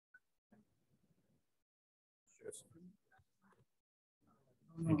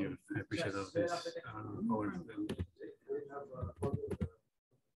Thank you. I appreciate all this.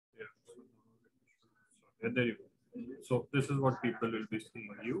 Yeah. There you go. So this is what people will be seeing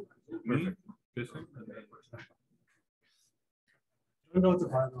you. Perfect. Don't go too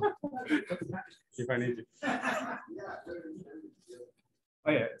far. If I need you.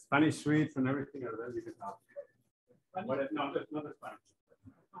 Oh yeah, Spanish sweets and everything are there. You can have. But no, that's not Spanish.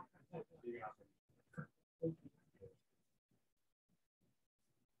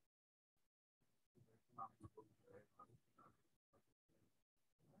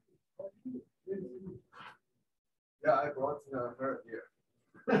 Yeah, I brought her here.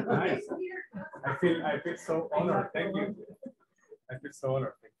 Nice. I feel so honored. Thank you. I feel so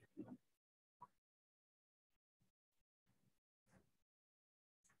honored. Thank you.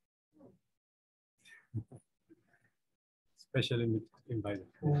 Specially invited.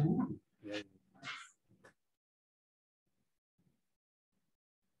 Yeah.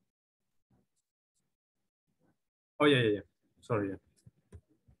 Oh yeah. Sorry. Yeah.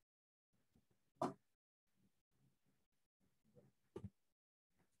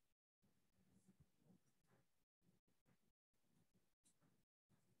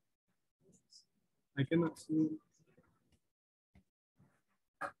 I cannot see.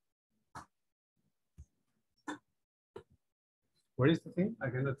 Where is the thing? I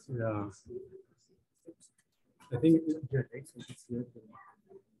cannot see the. I think.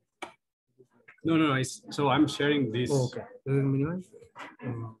 No. So I'm sharing this. Oh, okay. Does it minimize?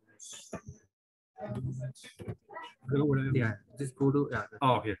 Yeah. Just go to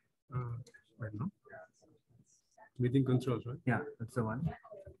Oh, here. right now. Meeting controls, right? Yeah, that's the one.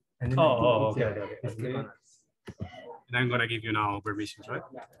 And then Okay. Okay. And I'm gonna give you now permissions, right?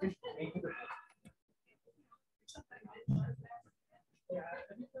 That's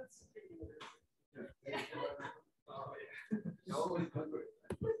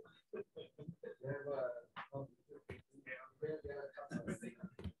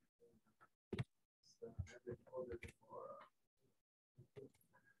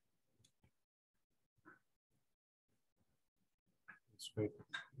great.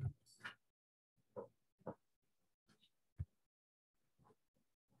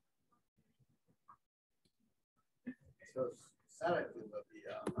 So Sarah will be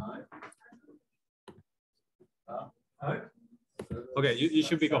online. Okay, you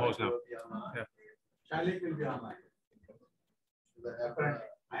should be co-host now. Yeah. Charlie will be online.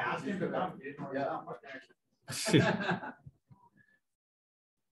 I asked him to come. Yeah.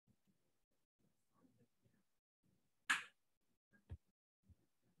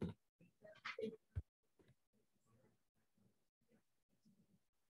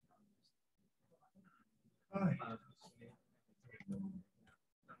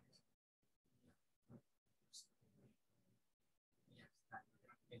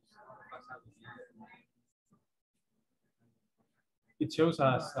 It shows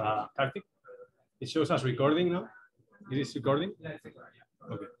us, Karthik, it shows us recording now. It is recording?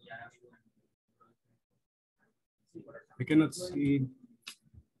 Okay. We cannot see.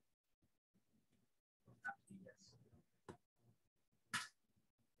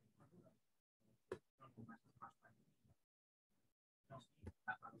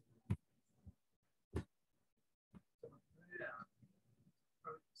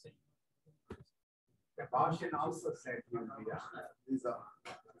 The Bauschen also said he will be these are.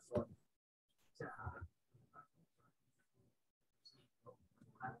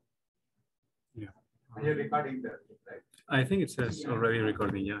 Yeah. Are you recording that? Right? I think it says already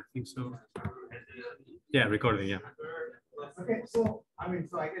recording. Yeah, I think so. Yeah, recording. Yeah. Okay, so I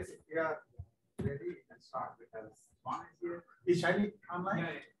guess if we are ready, we can start because one is here. Is Shiny online?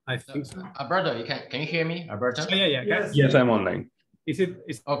 I think so. Alberto, can you hear me, Alberto? Oh, yeah. Yes, I'm online. Is it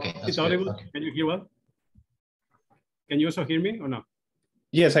Okay? It's audible? Okay. Can you hear well? Can you also hear me or no?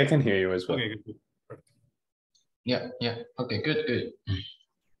 Yes, I can hear you as well. Okay, good. Perfect. Yeah. Okay, good.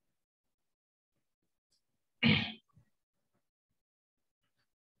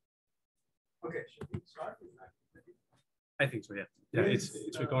 Okay, should we start? I think so. Yeah. Yeah,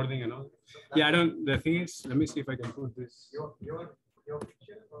 it's recording and all. Yeah, I don't. The thing is, let me see if I can put this. Your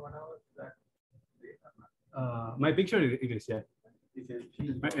picture for 1 hour. My picture it is, yeah.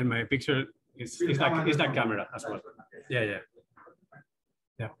 And my picture is that camera as well. Yeah.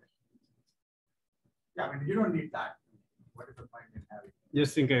 Yeah, I mean, you don't need that. What is the point in having?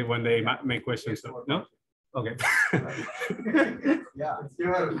 Just in case when they make questions. So, no? Okay. Yeah, it's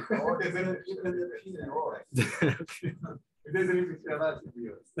your. What is it? If there's any picture of us, it should be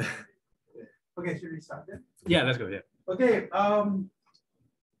yours. Okay, should we start then? Yeah, let's go. Yeah. Okay.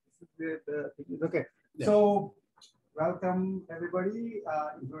 Okay. Yeah. So welcome everybody,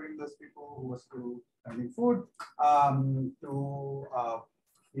 including those people who was to earning food, to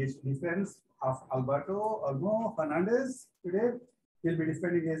PhD defense of Alberto Olmo Hernandez today. He'll be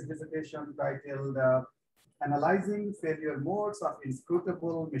defending his dissertation titled Analyzing Failure Modes of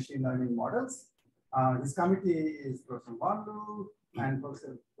Inscrutable Machine Learning Models. His committee is Professor Wanlu and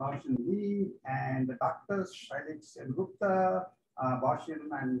Professor Laushin Lee and Dr. Shailik Gupta,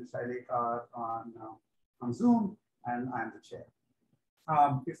 Boshin and Shailik are on Zoom, and I'm the chair.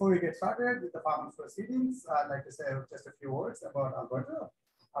 Before we get started with the formal proceedings, I'd like to say just a few words about Alberto.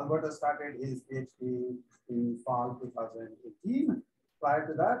 Alberto started his PhD in fall 2018. Prior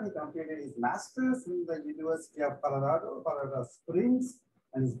to that, he completed his master's in the University of Colorado Springs,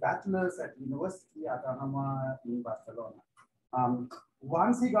 and his bachelor's at University Autónoma in Barcelona.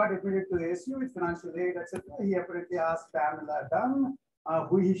 Once he got admitted to ASU with financial aid, etc., he apparently asked Pamela Dunn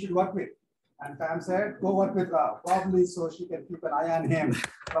who he should work with. And Pam said, go work with Rao, probably so she can keep an eye on him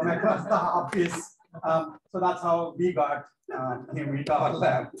from across the office. So that's how we got him into our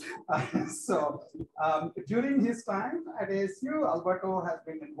lab. During his time at ASU, Alberto has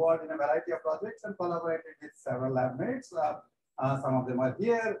been involved in a variety of projects and collaborated with several lab mates. Some of them are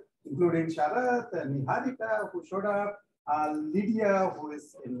here, including Sharat and Niharika, who showed up, Lydia, who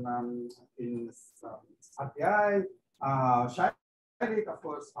is in RPI, Shailik, of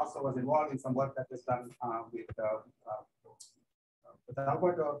course, also was involved in some work that was done with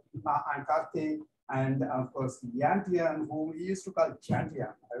Alberto, and Karthi, and of course, Yantian, whom we used to call Chantian.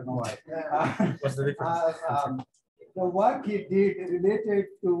 I don't know why. What's the difference? The work he did related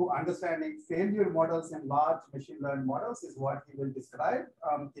to understanding failure models in large machine learning models is what he will describe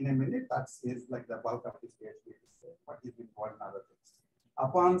in a minute. That's his, like the bulk of his PhD, what he's been involved in other things.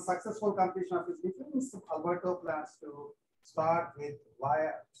 Upon successful completion of his defense, Alberto plans to start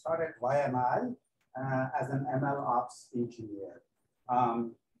at YMI as an ML ops engineer.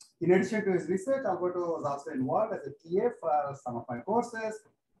 In addition to his research, Alberto was also involved as a TA for some of my courses.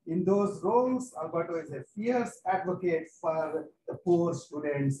 In those roles, Alberto is a fierce advocate for the poor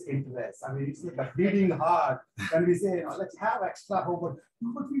students' interests. I mean, it's like a bleeding heart when we say, let's have extra homework.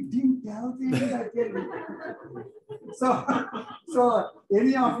 No, but we didn't tell them that. So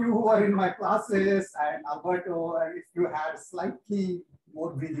any of you who are in my classes and Alberto, if you had slightly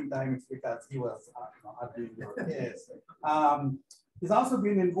more breathing time, it's because he was arguing your case. He's also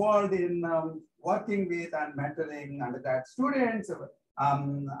been involved in working with and mentoring undergrad students.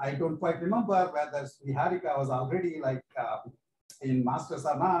 I don't quite remember whether Niharika was already like in masters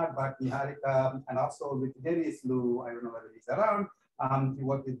or not, but Niharika and also with Dennis Lu, I don't know whether he's around, he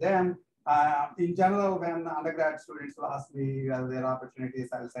worked with them. In general, when undergrad students will ask me whether there are opportunities,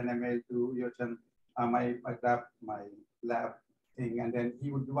 I'll send a mail to Yochan, my lab thing, and then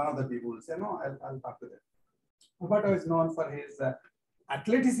he would be one of the people who will say, no, I'll talk to them. Alberto is known for his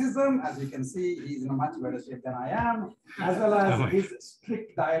athleticism. As you can see, he's in a much better shape than I am, as well as his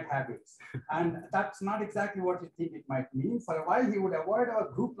strict diet habits. And that's not exactly what you think it might mean. For a while, he would avoid our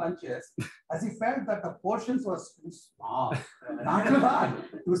group lunches as he felt that the portions was too small. Not too bad,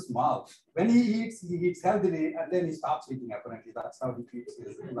 too small. When he eats healthily, and then he stops eating, apparently. That's how he keeps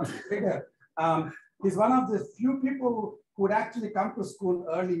his figure. He's one of the few people who would actually come to school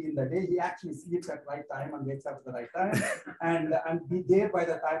early in the day. He actually sleeps at the right time and wakes up at the right time and be there by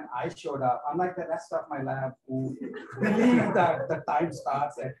the time I showed up, unlike the rest of my lab who believe that the time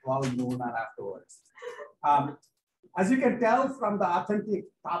starts at 12 noon and afterwards. As you can tell from the authentic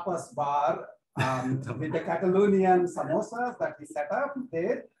tapas bar with the Catalonian samosas that he set up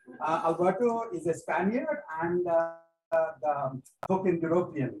there, Alberto is a Spaniard and the token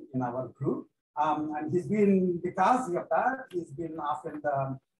European in our group. And he's been, because of that, he's been often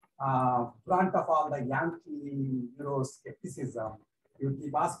the front of all the Yankee Euroscepticism. You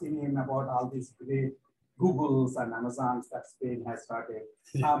keep asking him about all these great Googles and Amazons that Spain has started.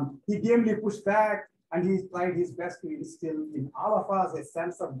 He gamely pushed back, and he tried his best to instill in all of us a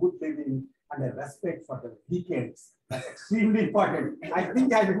sense of good living and a respect for the weekends. That's extremely important. I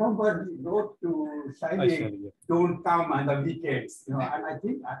think I remember he wrote to Shailik, don't come on the weekends. You know, and I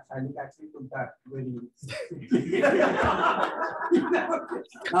think Shailik actually took that very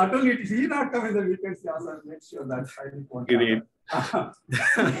not only did he not come in the weekends, he also made sure that Shailik won't come.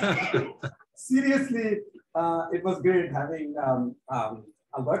 Seriously, it was great having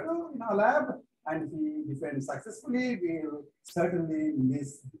Alberto in our lab. And he defended successfully. We'll certainly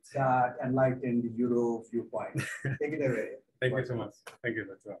miss that enlightened Euro viewpoint. Take it away. Thank you so much. Thank you.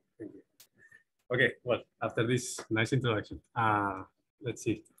 That's all. Thank you. Okay, well, after this nice introduction, let's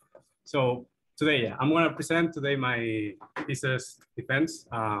see. So today, I'm going to present today my thesis defense.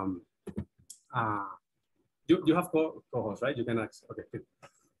 you have co-host, right? You can ask. Okay, good.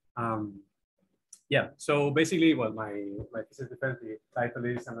 Yeah, so basically, well, my thesis defense, the title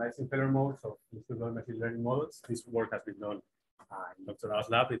is Analyzing Failure Modes of Inscrutable Machine Learning Models. This work has been done in Dr. Rao's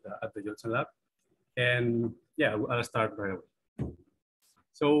lab at the Johnson lab. And yeah, I'll start right away.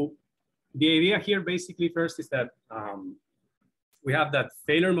 So the idea here basically first is that we have that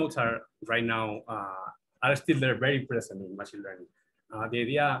failure modes are right now, are still there, very present in machine learning. The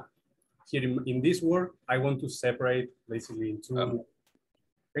idea here in this work, I want to separate basically into,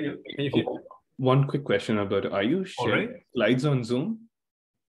 can you hear? One quick question, Alberto. Are you sharing slides on Zoom?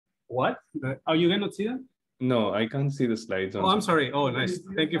 What? Oh, you cannot see them? No, I can't see the slides on Oh, I'm Zoom. sorry. Oh, nice.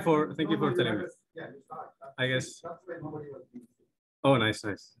 Thank you for telling me. I guess. Oh, nice.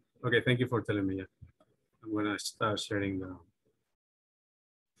 Okay, thank you for telling me. Yeah. I'm gonna start sharing the.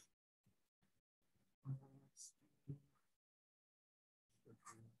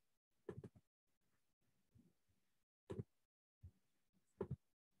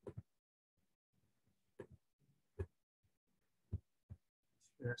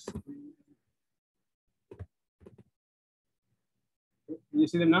 Yes. Can you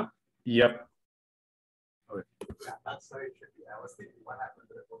see them now? Yep. Okay. Yeah, that's very tricky. I was thinking what happened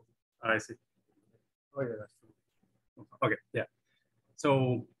to the book. I see. Oh, yeah, that's true. Okay, yeah.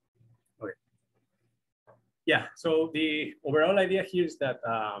 So, okay. Yeah, so the overall idea here is that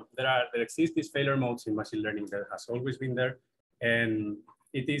there exist these failure modes in machine learning that has always been there. And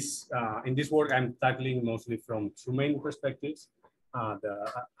it is, in this work, I'm tackling mostly from two main perspectives, how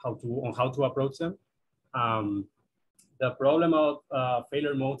to approach them. The problem of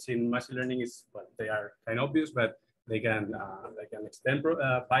failure modes in machine learning is, well, they are kind of obvious, but they can extend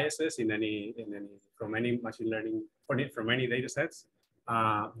biases from any machine learning from any data sets.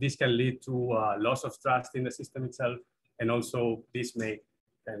 This can lead to loss of trust in the system itself, and also this may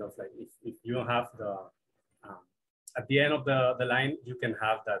kind of like if you don't have the at the end of the line, you can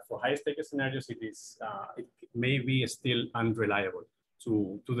have that for high stake scenarios. It may be still unreliable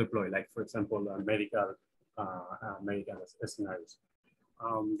to deploy, like for example, medical scenarios.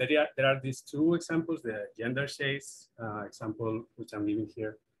 There are these two examples, the gender shades example, which I'm giving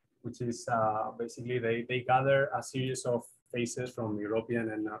here, which is basically they gather a series of faces from European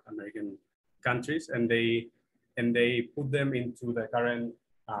and American countries, and they put them into the current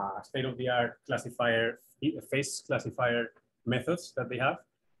state-of-the-art face classifier methods that they have.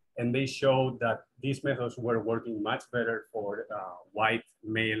 And they showed that these methods were working much better for white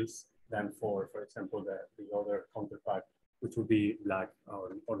males than for example, the other counterpart, which would be black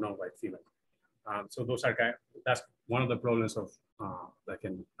or non-white female. So that's one of the problems of that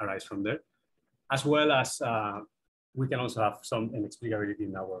can arise from there, as well as we can also have some inexplicability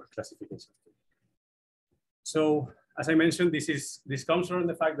in our classification. So as I mentioned, this comes from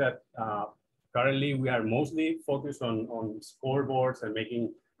the fact that currently we are mostly focused on scoreboards and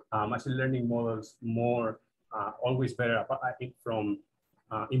making machine learning models more always better. I think from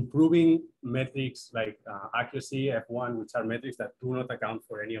improving metrics like accuracy, F1, which are metrics that do not account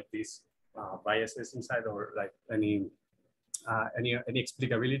for any of these biases inside or like any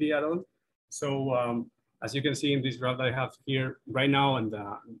explicability at all. So as you can see in this graph that I have here right now, and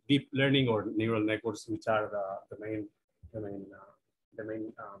the deep learning or neural networks, which are the main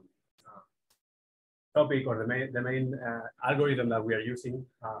topic or the main algorithm that we are using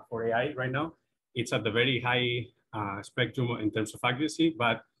for AI right now, it's at the very high spectrum in terms of accuracy,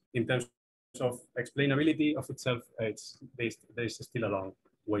 but in terms of explainability of itself, there's still a long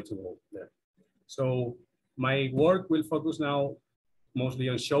way to go there. So my work will focus now mostly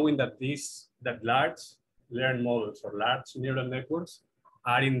on showing that large learned models or large neural networks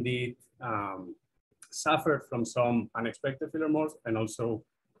are indeed suffered from some unexpected failure modes, and also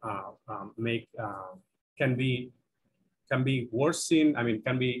can be worse seen. I mean,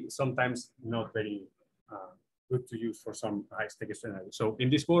 can be sometimes not very good to use for some high stake scenarios. So in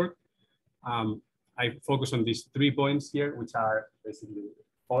this work, I focus on these 3 points here, which are basically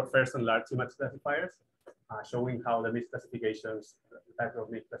first on large image classifiers, showing how the misclassifications, the type of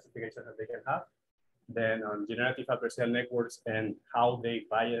misclassifications that they can have. Then on generative adversarial networks and how they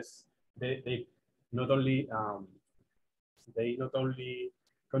bias. They not only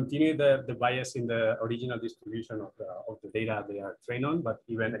continue the bias in the original distribution of the data they are trained on, but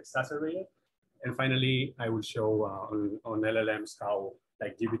even exacerbate it. And finally, I will show on LLMs how,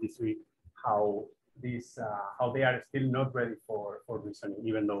 like GPT-3, how they are still not ready for reasoning,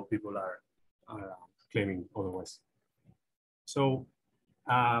 even though people are claiming otherwise. So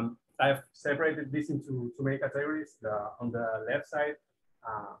I've separated this into two main categories. On the left side,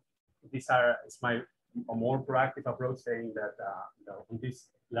 it's a more proactive approach, saying that in this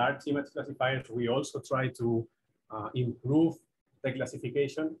large image classifiers, we also try to improve the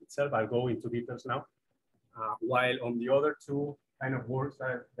classification itself. I'll go into details now. While on the other two kind of works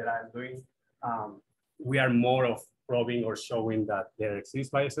that I'm doing, we are more of probing or showing that there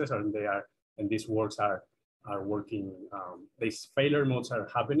exist biases and these works are working. These failure modes are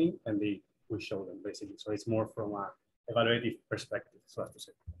happening and we show them basically. So it's more from a evaluative perspective, so as to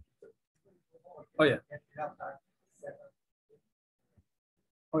say. Oh yeah.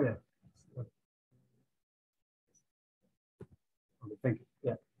 Oh yeah. Okay, thank you.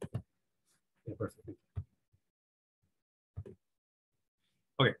 Yeah. Yeah, perfect.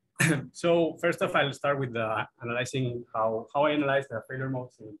 Okay. So first off, I'll start with analyzing how I analyze the failure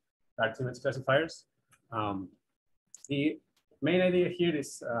modes in large image classifiers. The main idea here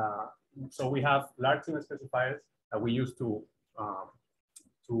is so we have large image classifiers that we use to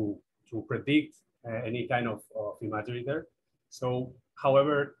predict any kind of imagery there. So,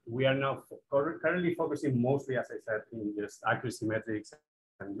 however, we are now currently focusing mostly, as I said, in just accuracy metrics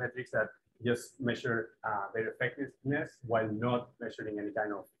and metrics that just measure their effectiveness while not measuring any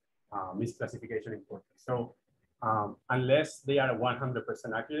kind of misclassification importance. So, unless they are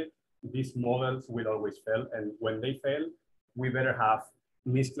 100% accurate, these models will always fail. And when they fail, we better have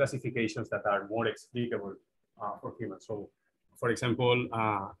misclassifications that are more explicable for humans. So, for example,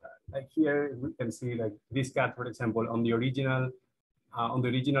 like here we can see like this cat, for example, on the original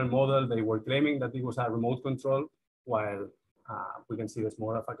model, they were claiming that it was a remote control, while we can see there's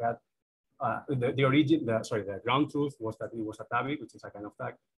more of a cat. The ground truth was that it was a tabby, which is a kind of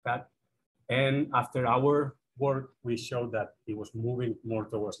cat. And after our work, we showed that it was moving more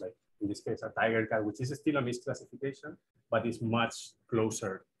towards, like in this case, a tiger cat, which is still a misclassification, but is much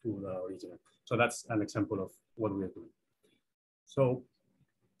closer to the original. So that's an example of what we're doing. So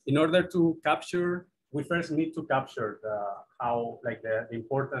in order to capture, we first need to capture the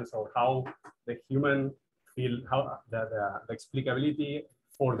importance or how the human feel, how the explicability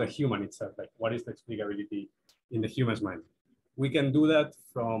for the human itself, like what is the explicability in the human's mind. We can do that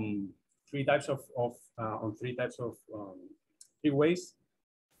from three ways,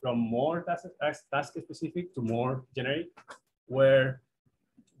 from more task specific to more generic, where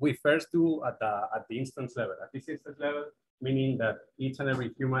we first do at the instance level. At this instance level, meaning that each and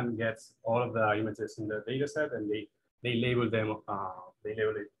every human gets all of the images in the data set and they label them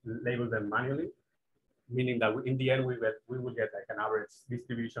label them manually, meaning that in the end we will get like an average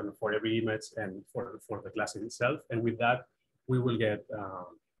distribution for every image and for the class itself. And with that, we will get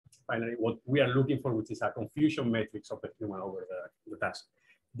finally what we are looking for, which is a confusion matrix of the human over the task.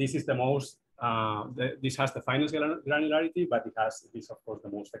 This is the most, this has the finest granularity, but it is of course the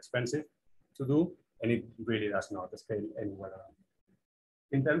most expensive to do, and it really does not scale anywhere around.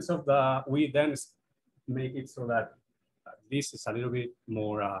 In terms of we then make it so that this is a little bit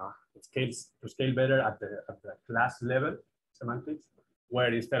more, it scale better at the class level semantics,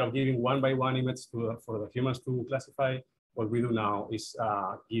 where instead of giving one by one image for the humans to classify, what we do now is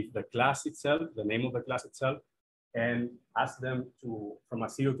give the class itself, the name of the class itself, and ask them to, from a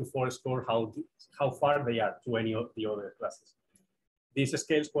 0 to 4 score, how far they are to any of the other classes. This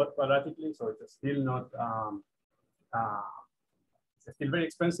scales quadratically, so it's still not, it's still very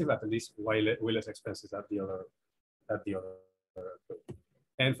expensive, at least way less expensive than the other.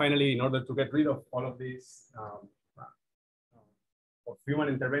 And finally, in order to get rid of all of this of human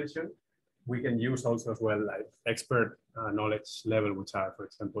intervention, we can use also as well like expert knowledge level, which are, for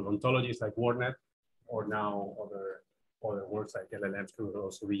example, ontologies like WordNet, or now other words like LLMs could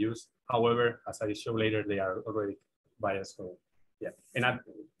also be used. However, as I show later, they are already biased. So yeah, and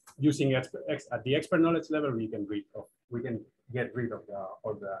using at the expert knowledge level, we can get rid of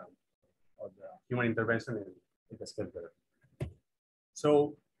the human intervention and it is still better.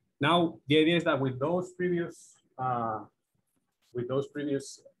 So now the idea is that with those previous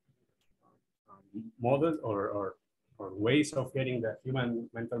models or ways of getting the human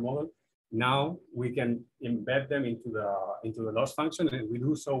mental model, now we can embed them into the loss function, and we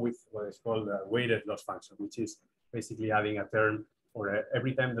do so with what is called the weighted loss function, which is basically adding a term for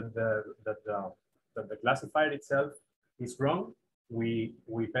every time that the classifier itself is wrong, we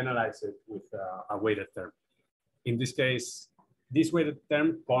penalize it with a weighted term. In this case, this weighted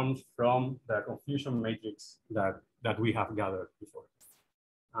term comes from the confusion matrix that we have gathered before.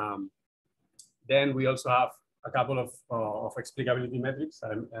 Then we also have a couple of explicability metrics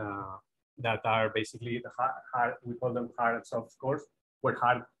that are basically the hard, we call them hard and soft scores, where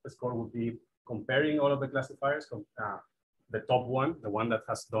hard score would be comparing all of the classifiers, the top one, the one that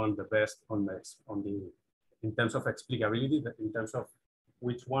has done the best in terms of explicability, in terms of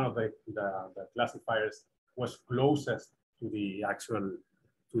which one of the classifiers was closest to the actual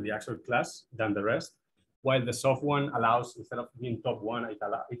to the actual class than the rest, while the soft one allows, instead of being top one, it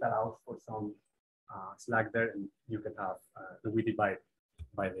allows for some slack there, and you can have, we divide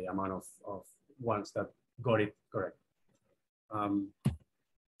by the amount of ones that got it correct.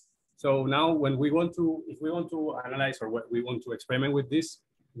 So now when we want to, if we want to analyze or what we want to experiment with this,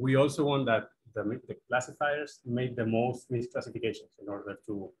 we also want that the classifiers make the most misclassifications in order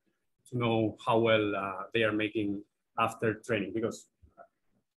to know how well they are making after training, because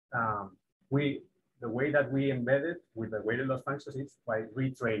the way that we embed it with the weighted loss functions is by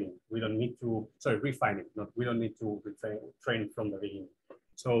retraining. We don't need to, refining, we don't need to train from the beginning.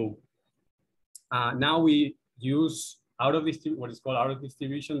 So now we use what is called out of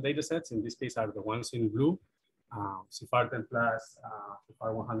distribution data sets. In this case are the ones in blue, CIFAR 10 plus,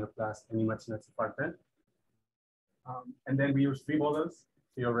 CIFAR 100 plus, and ImageNet CIFAR 10. And then we use 3 models,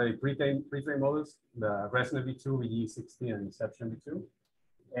 3 already pre-trained models, the ResNet V2, VG16, and Inception V2.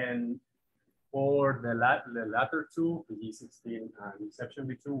 And for the latter 2, VG16 and Inception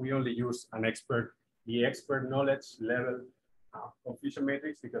V2, we only use the expert knowledge level confusion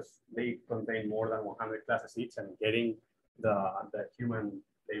matrix, because they contain more than 100 classes each, and getting the human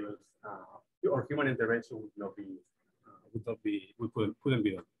tables or human intervention couldn't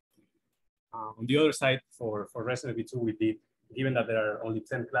be done. On the other side, for ResNet V2, we did, given that there are only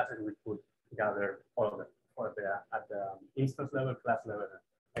 10 classes, we could gather all of them at the instance level, class level, and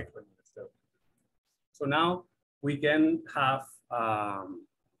expert level. So now we can have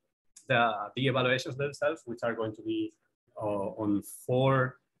the evaluations themselves, which are going to be on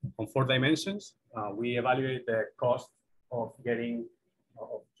four dimensions. We evaluate the cost of getting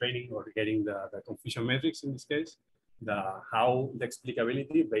training or getting the confusion metrics in this case, how the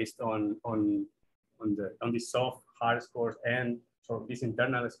explicability based on the soft, hard scores, and so these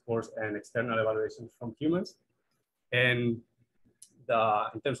internal scores and external evaluations from humans, and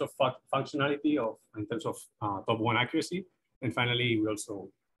in terms of functionality in terms of top 1 accuracy, and finally we also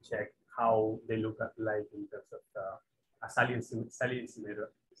check how they look like in terms of a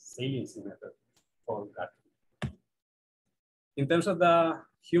saliency method for that. In terms of the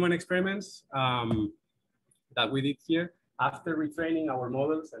human experiments that we did here, after retraining our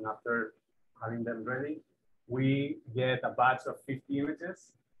models and after having them ready, we get a batch of 50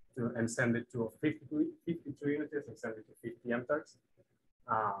 images and send it to 52 images and send it to 50 MTARs.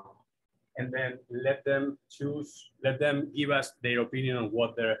 And then let them give us their opinion on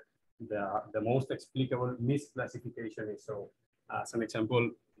what the most explicable misclassification is. So as an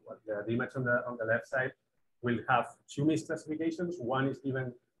example, the image on the left side will have 2 misclassifications. One is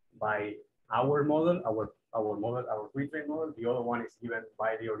given by our model, our retrained model. The other one is given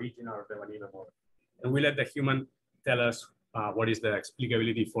by the original or the vanilla model. And we let the human tell us what is the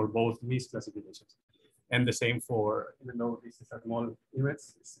explicability for both misclassifications. And the same for, even though this is a small image,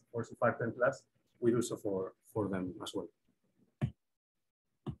 for CIFAR 10 plus, we do so for them as well.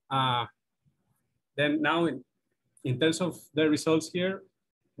 Then now, in terms of the results here,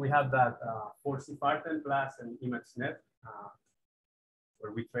 we have that for CIFAR 10 plus and ImageNet,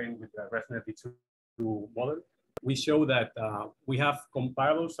 where we train with the ResNet V2 model, we show that we have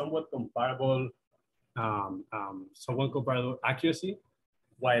somewhat comparable accuracy,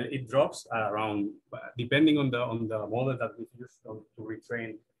 while it drops around, depending on the model that we use to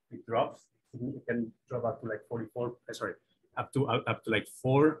retrain, it drops. It can drop up to like up to like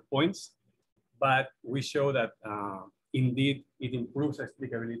 4 points. But we show that indeed it improves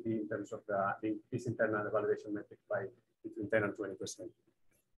explicability in terms of this internal evaluation metric by between 10 and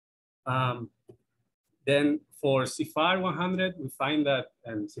 20%. Then for CIFAR 100, we find that,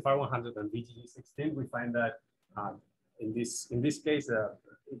 and CIFAR 100 and VG16, we find that in this case,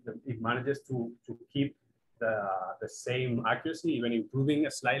 it manages to keep the same accuracy, even improving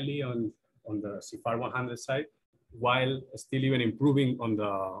slightly on the CIFAR 100 side, while still even improving on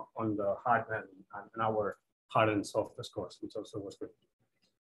the hard and our hard and soft scores, which also was good.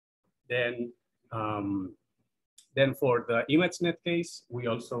 Then for the ImageNet case, we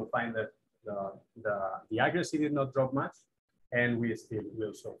also find that the accuracy did not drop much, and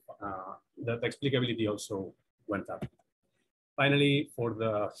the explicability also went up. Finally, for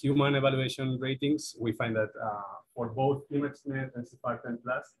the human evaluation ratings, we find that for both ImageNet and CIFAR 10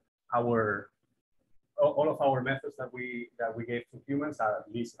 plus, all of our methods that we gave to humans are at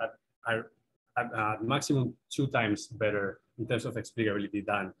least at maximum 2 times better in terms of explicability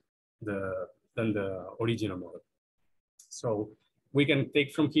than the original model. So we can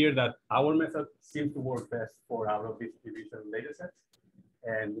take from here that our method seems to work best for out of distribution datasets,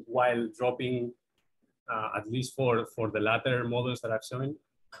 and while dropping at least for the latter models that I've shown,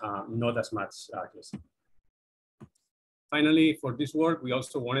 not as much accuracy. finally, for this work, we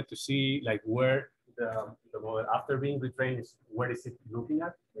also wanted to see like where the model after being retrained is, where is it looking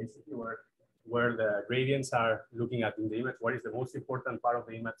at, basically where the gradients are looking at in the image, what is the most important part of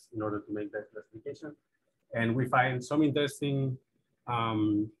the image in order to make that classification. And we find some interesting,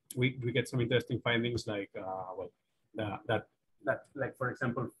 we get some interesting findings like, that like, for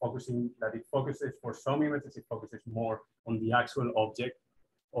example, it focuses for some images, it focuses more on the actual object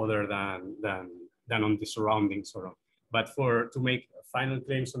other than on the surroundings sort of. But to make final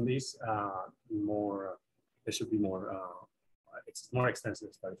claims on this, there should be more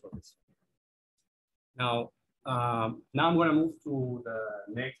extensive study for this. Now I'm going to move to the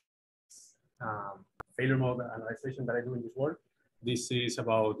next failure mode analyzation that I do in this work. This is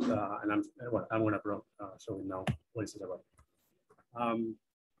about, and I'm going to show you now what this is about.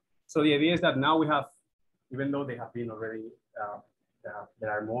 So the idea is that now we have, even though they have been already, there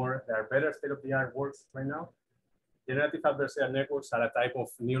are better state-of-the-art works right now. Generative adversarial networks are a type of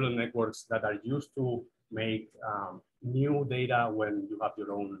neural networks that are used to make new data when you have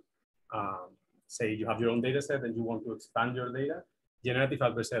your own, say you have your own data set and you want to expand your data. Generative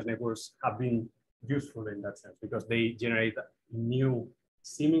adversarial networks have been useful in that sense because they generate new,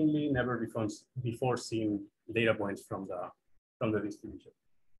 seemingly never before seen data points from the distribution.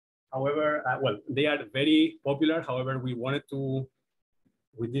 However, well, they are very popular. However,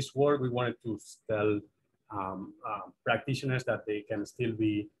 with this work, we wanted to tell practitioners that they can still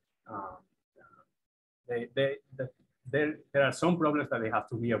be, there are some problems that they have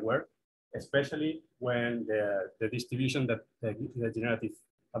to be aware, especially when the distribution that the generative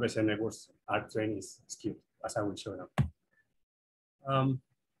adversarial networks are trained is skewed, as I will show now.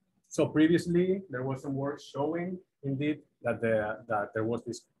 So previously, there was some work showing, indeed, that there was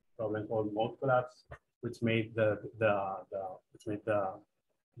this problem called mode collapse, which made the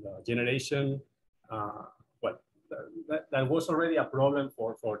generation, that was already a problem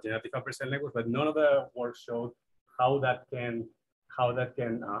for generative adversarial networks, but none of the work showed how that can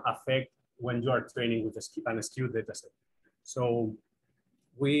affect when you are training with an skewed data set. So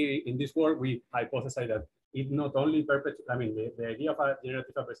in this work, we hypothesized that it not only the idea of a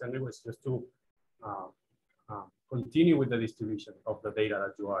generative adversarial network is just to continue with the distribution of the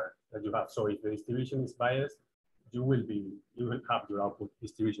data that you have. So if the distribution is biased, you will have your output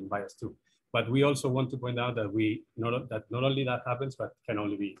distribution bias too. But we also want to point out that not only that happens, but can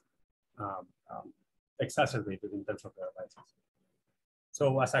only be exacerbated in terms of the biases.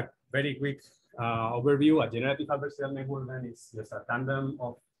 So as a very quick overview, a generative adversarial network then is just a tandem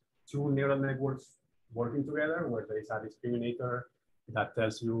of two neural networks working together, where there is a discriminator that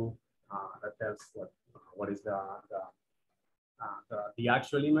tells you what is the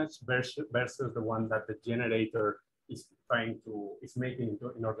actual image versus the one that the generator is making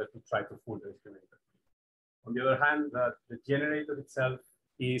in order to try to fool the discriminator. On the other hand, the generator itself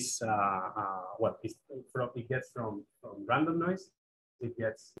is it gets from random noise. It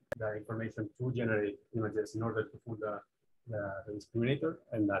gets the information to generate images in order to fool the discriminator,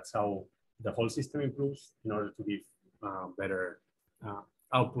 and that's how the whole system improves in order to give better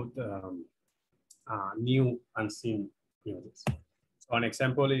output, new unseen images. So an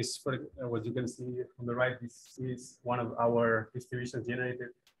example is, for what you can see on the right, this is one of our distributions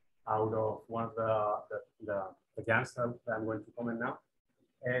generated out of one of the GANs that I'm going to comment now.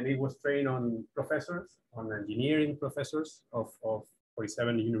 And it was trained on engineering professors of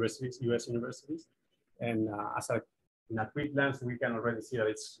 47 universities, US universities. And in a quick glance, we can already see that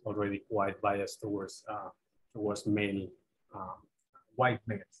it's already quite biased towards male white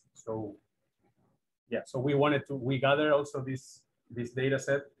males. So yeah, so we gather also this data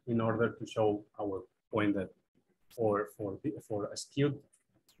set in order to show our point that for skewed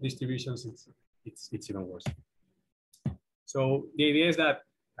distributions, it's even worse. So the idea is that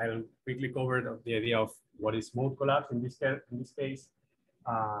I'll quickly cover the idea of what is mode collapse. In this case,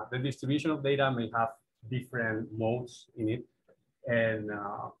 the distribution of data may have different modes in it, and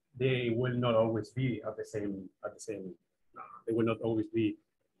they will not always be at the same. They will not always be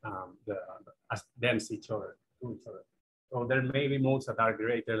as dense to each other. So there may be modes that are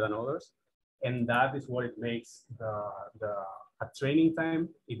greater than others, and that is what it makes at training time.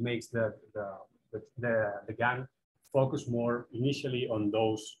 It makes the GAN focus more initially on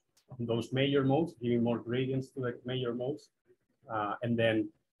those major modes, giving more gradients to the major modes, and then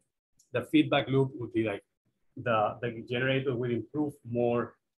the feedback loop would be like the generator will improve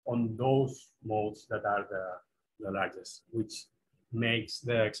more on those modes that are the largest, which makes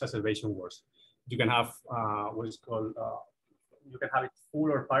the exacerbation worse. You can have what is called, you can have it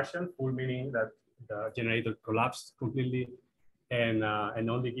full or partial. Full meaning that the generator collapsed completely and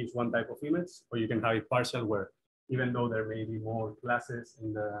only gives one type of image, or you can have it partial where even though there may be more classes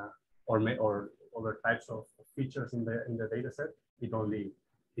in the or other types of features in the data set, it only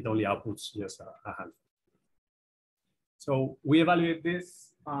outputs just a handful. So we evaluate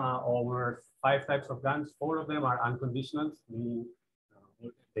this over 5 types of GANs. 4 of them are unconditional, meaning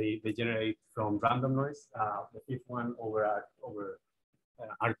they generate from random noise. The 5th one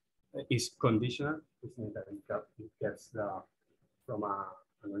is conditional, which means that it gets from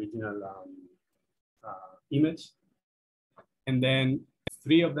an original image. And then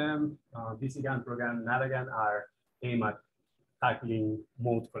 3 of them, DCGAN, ProGAN, NADAGAN, are aimed at tackling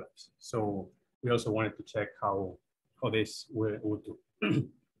mode collapse. So we also wanted to check how this would do.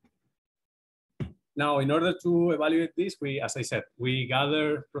 Now, in order to evaluate this, as I said, we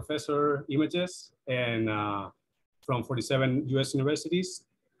gather professor images and from 47 US universities,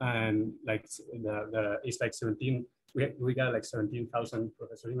 and like it's like 17, we got like 17,000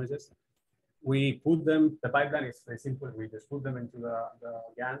 professor images. We put them, the pipeline is very simple. We just put them into the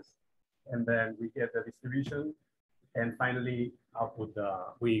GANs, and then we get the distribution. And finally, output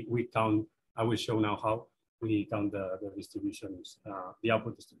we count, I will show now how we count the distributions, the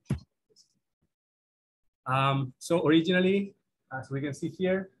output distributions. So originally, as we can see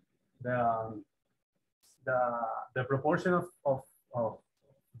here, the proportion of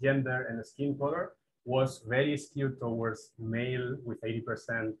gender and skin color was very skewed towards male with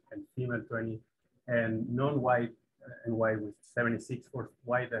 80% and female 20%, and non-white and white with 76 for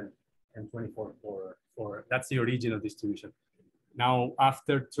white and 24 for that's the original distribution. Now,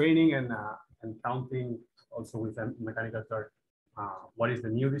 after training and counting also with mechanical turk, what is the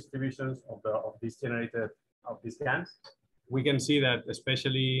new distributions of these GANs? We can see that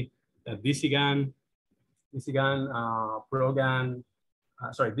especially DCGAN, ProGAN,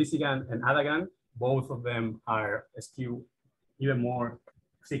 DCGAN and ADAGAN, both of them are skewed even more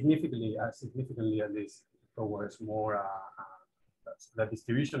significantly at least towards more the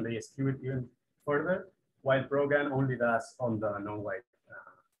distribution. They skew it even further, while ProGAN only does on the non-white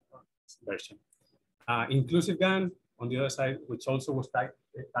version. Inclusive GAN, on the other side, which also was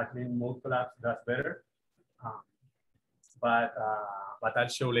tackling mode collapse, does better. But I'll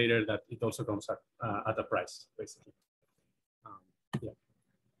show later that it also comes at a price, basically. Yeah.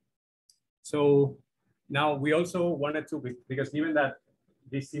 So now we also wanted to, because given that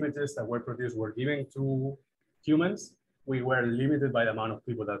these images that were produced were given to humans, we were limited by the amount of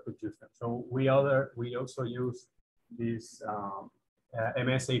people that could use them. So we also use this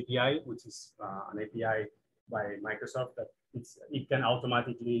MS API, which is an API by Microsoft that it can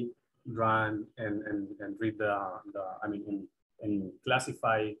automatically run and read and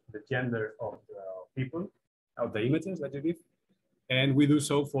classify the gender of the people, of the images that you give. And we do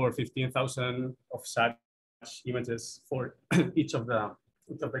so for 15,000 of such images for each of the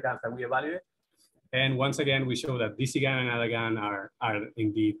GANs that we evaluate. And once again, we show that DCGAN and ADAGAN are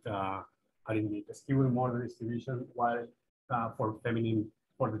indeed skewing more the distribution, while for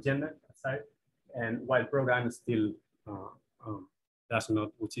the gender side, and while ProGAN still does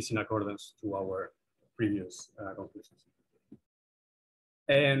not, which is in accordance to our previous conclusions.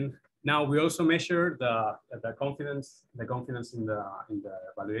 And now we also measure the confidence in the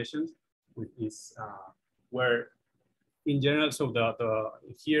evaluations, which is where in general. So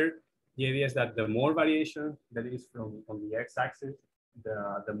here the idea is that the more variation that is on the x-axis,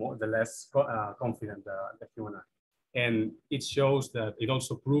 the less confident the human are. And it shows that it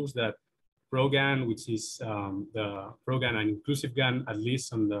also proves that ProGAN, which is the ProGAN and inclusive GAN, at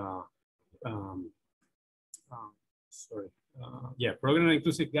least on the ProGAN and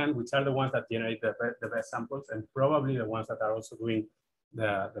inclusive GAN, which are the ones that generate the best samples, and probably the ones that are also doing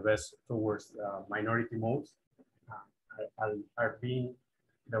the best towards minority modes, are being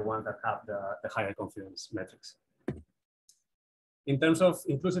the ones that have the higher confidence metrics. In terms of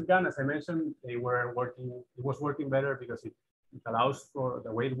inclusive GAN, as I mentioned, it was working better because it allows for,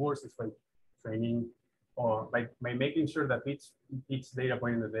 the way it works is by training or by making sure that each data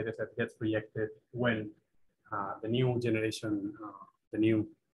point in the data set gets projected when the new generation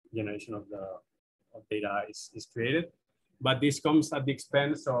of data is created. But this comes at the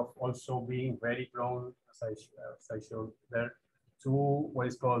expense of also being very prone, as I showed there, to what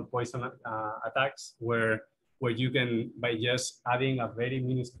is called poison attacks, where you can, by just adding a very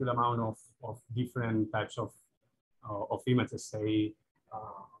minuscule amount of different types of images, say,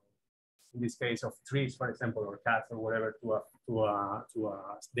 in this case of trees, for example, or cats or whatever, to a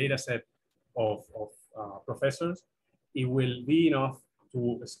data set of professors, it will be enough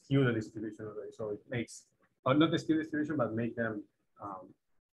to skew the distribution of it. So it makes, not the skew distribution, but make them,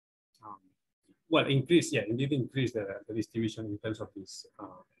 increase the distribution in terms of this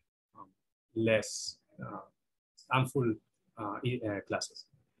less full classes.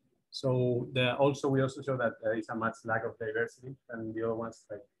 So also we also show that there is a much lack of diversity than the other ones.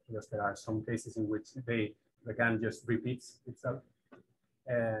 Like because there are some cases in which the GAN just repeats itself,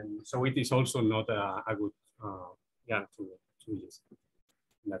 and so it is also not a good GAN to use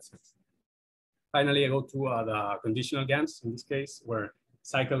in that sense. Finally, I go to the conditional GANs in this case, where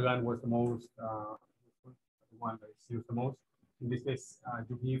cycle GAN was the most one that is used the most. In this case,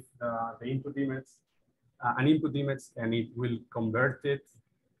 you give the input image, an input image, and it will convert it.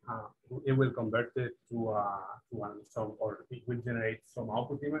 It will convert it to some, or it will generate some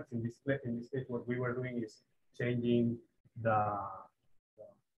output image. In this case, what we were doing is changing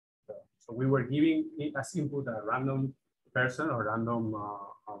so we were giving it as input a random person or random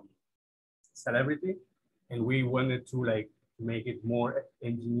celebrity, and we wanted to like make it more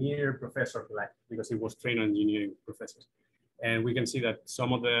engineer professor like, because it was trained on engineering professors. And we can see that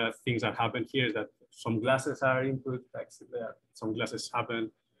some of the things that happen here is that some glasses are input, like some glasses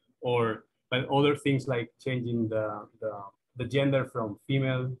happen, but other things like changing the gender from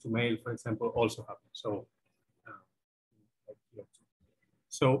female to male, for example, also happen.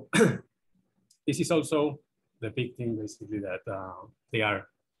 So this is also the big thing, basically, that they are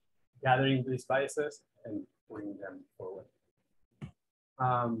gathering these biases and putting them forward.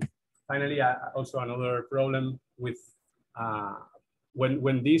 Finally, also another problem with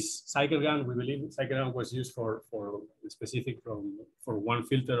when this cycle GAN, we believe cycle GAN was used for specific for one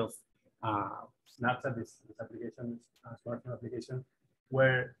filter of Snapchat, this application, smartphone application,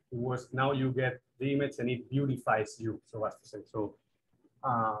 where it was now you get the image and it beautifies you, so as to say. So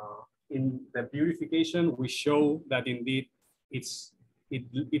in the beautification, we show that indeed it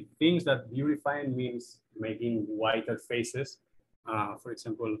thinks that beautifying means making whiter faces, for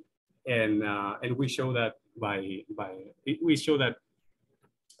example, and we show that we show that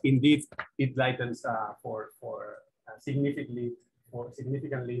indeed it lightens for significantly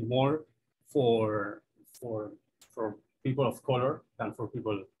more for people of color than for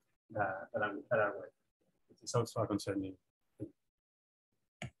people that are white. It's also a concerning thing.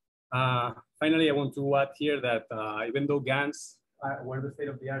 Finally, I want to add here that even though GANs were the state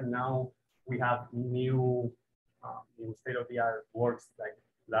of the art, now we have new state of the art works like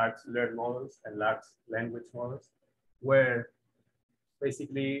large learned models and large language models, where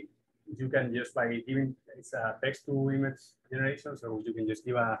basically you can just by giving it's a text to image generation, so you can just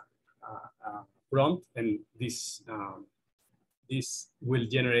give a prompt, and this will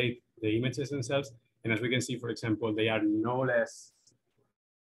generate the images themselves. And as we can see, for example, they are no less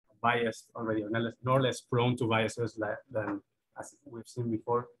biased already, no less prone to biases than as we've seen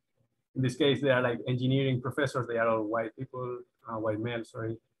before. In this case, they are like engineering professors. They are all white people, white males.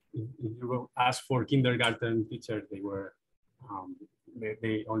 Sorry, if you go ask for kindergarten teachers, they were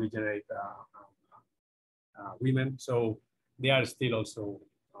they only generate women. So they are still also.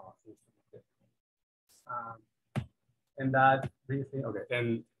 And that brings me, okay.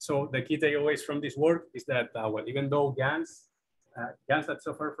 And so the key takeaways from this work is that well, even though GANs that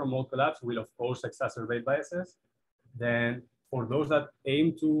suffer from mode collapse will of course exacerbate biases, then for those that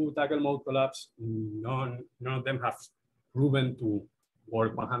aim to tackle mode collapse, none of them have proven to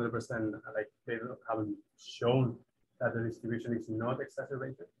work 100%. Like they haven't shown that the distribution is not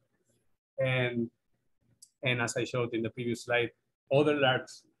exacerbated. And as I showed in the previous slide, other large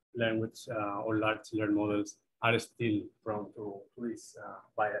language or large learned models are still prone to these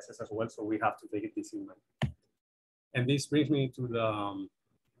biases as well. So we have to take this in mind. And this brings me to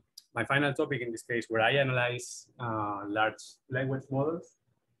my final topic in this case, where I analyze large language models.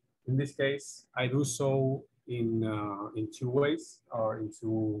 In this case, I do so in two ways, or in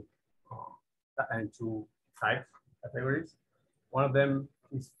two categories. One of them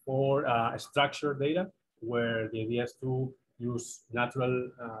is for structured data, where the idea is to use natural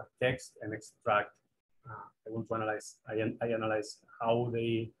text and extract. I want to analyze. I analyze how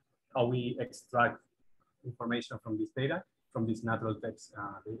we extract information from this data, from this natural text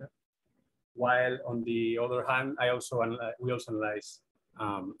data. While on the other hand, we also analyze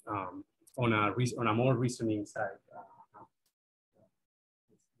on a more reasoning side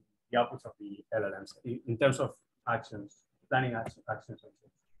the outputs of the LLMs in terms of actions, planning actions.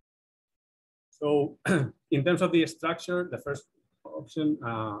 So in terms of the structure, the first option,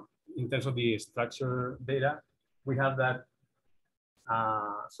 in terms of the structure data, we have that.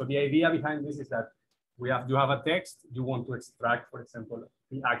 So the idea behind this is that you have a text, you want to extract, for example,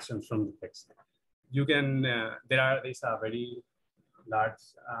 the actions from the text. You can, there's a very large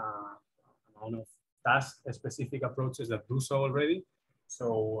amount of task-specific approaches that do so already.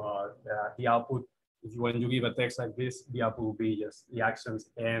 So the output, when you give a text like this, the output will be just the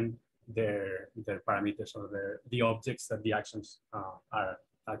actions and their parameters or the objects that the actions are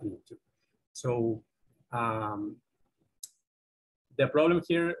tagging into. So the problem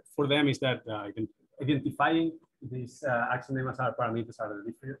here for them is that identifying these action names as parameters are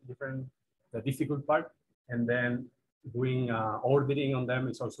the difficult part, and then doing ordering on them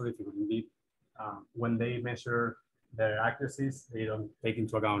is also difficult. Indeed, when they measure their accuracies, they don't take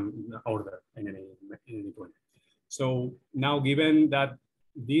into account order in any point. So now, given that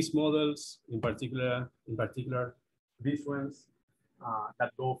these models, in particular these ones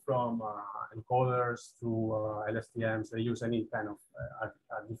that go from encoders to LSTMs, they use any kind of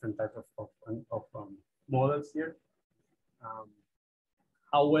different type of models here.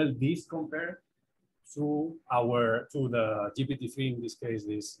 How well these compare to the GPT-3, in this case,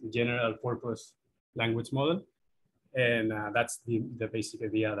 this general purpose language model. And that's the basic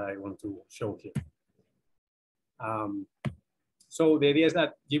idea that I want to show here. So the idea is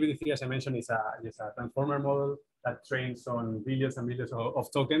that GPT-3, as I mentioned, is a transformer model that trains on billions and billions of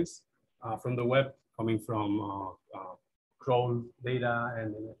tokens from the web, coming from crawl data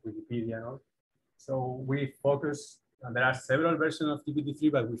and Wikipedia and all. So we focus, there are several versions of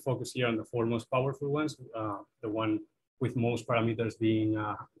GPT-3, but we focus here on the four most powerful ones, the one with most parameters being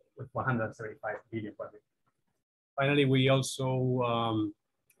with 175 billion parameters. Finally, we also,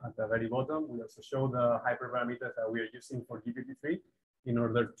 at the very bottom, we also show the hyperparameters that we are using for GPT-3 in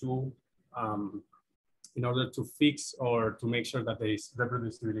order to fix or to make sure that there is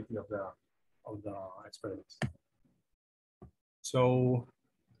reproducibility of the experiments. So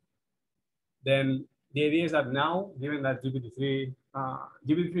then the idea is that now, given that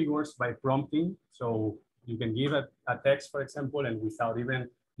GPT-3 works by prompting, so you can give a text, for example, and without even,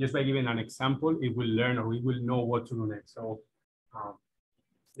 just by giving an example, it will learn or it will know what to do next. So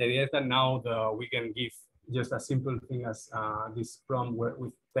the idea is that now we can give just a simple thing as this prompt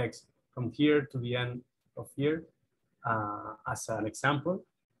with text from here to the end of here as an example,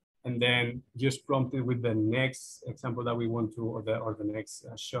 and then just prompt it with the next example that we want to, or the next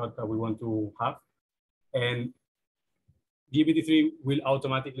shot that we want to have. And GPT-3 will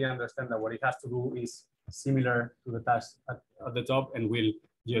automatically understand that what it has to do is similar to the task at the top, and will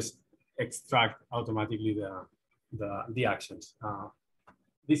just extract automatically the actions.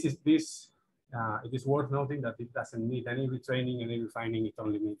 It is worth noting that it doesn't need any retraining, any refining. It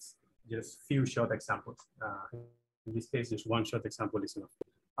only needs just few short examples. In this case, just one short example is enough.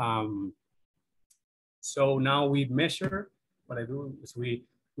 So now we measure. What I do is we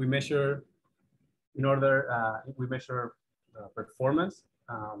measure we measure performance.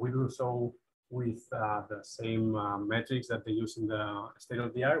 We do so with the same metrics that they use in the state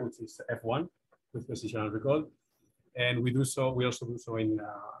of the art, which is F1 with precision and recall. And we also do so in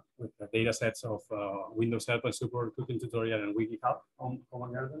with the data sets of Windows Help and Support, Cooking Tutorial, and WikiHow on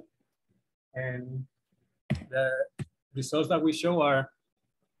Common Garden. And the results that we show are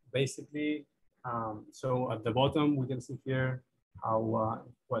basically, so at the bottom, we can see here how,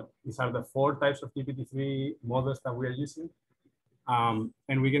 these are the 4 types of GPT-3 models that we are using.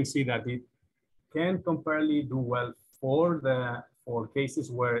 And we can see that it can comparably do well for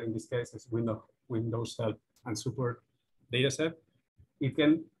cases where, in this case, it's Windows Help and Support dataset. It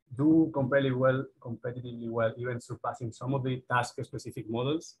can do competitively well, even surpassing some of the task-specific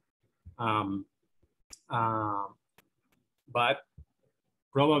models. But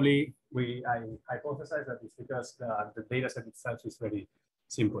probably I hypothesize that it's because the dataset itself is very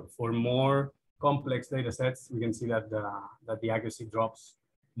simple. For more complex datasets, we can see that the accuracy drops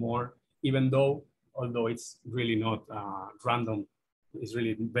more, although it's really not random. It's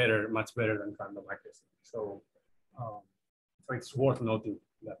really better, much better than random accuracy. So it's worth noting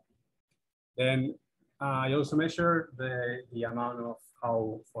that. Then I also measure the amount of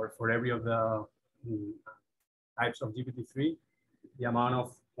how for every of the types of GPT-3, the amount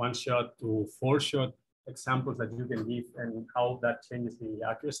of 1-shot to 4-shot examples that you can give and how that changes the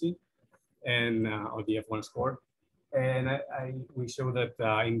accuracy and or the F1 score. And we show that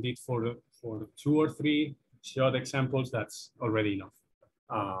indeed for 2 or 3 shot examples, that's already enough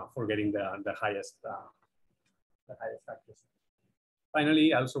for getting the highest accuracy.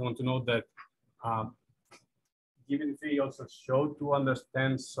 Finally, I also want to note that GPT-3 also showed to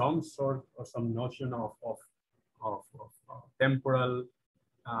understand some sort or some notion of temporal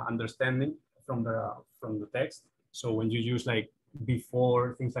understanding from the text. So when you use like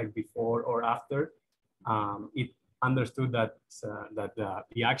before, things like before or after, it understood that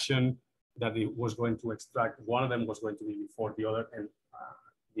the action that it was going to extract, one of them was going to be before the other, and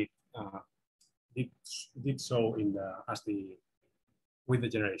did so with the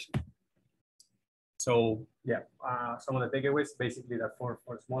generation. So yeah, some of the takeaways basically that for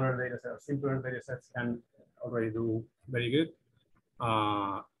smaller data sets or simpler data sets can already do very good.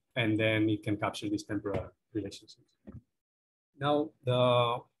 And then it can capture these temporal relationships. Now,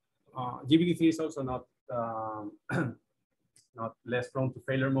 the GPT-3 is also not not less prone to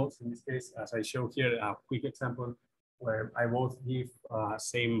failure modes. In this case, as I show here, a quick example where I both give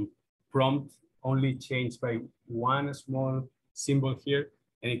same prompt, only changed by one small symbol here,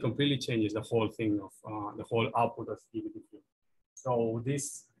 and it completely changes the whole thing of the whole output of GPT-3. So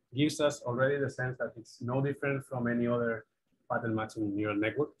this gives us already the sense that it's no different from any other pattern matching neural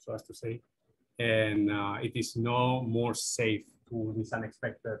network, so as to say, and it is no more safe to this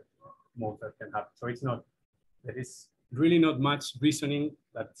unexpected mode that can happen. So it's not, there is really not much reasoning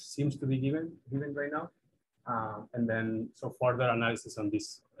that seems to be given right now. And then, so further analysis on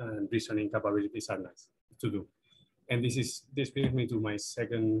this reasoning capabilities are nice to do. And this brings me to my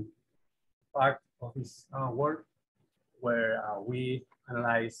second part of this work, where we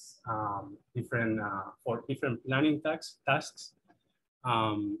analyze for different planning tasks.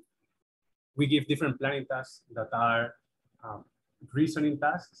 We give different planning tasks that are reasoning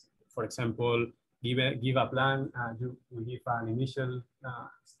tasks. For example, give a plan, we give an initial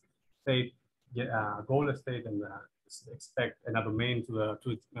state, goal state, and expect a domain to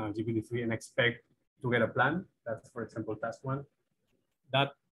GPT-3 and expect to get a plan. That's, for example, task one.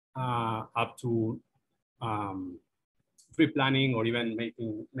 That up to pre-planning, or even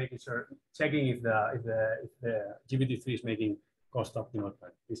making sure, checking if the GPT-3 is making cost optimal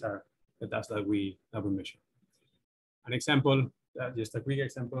plan. These are the tasks that we measure. An example, just a quick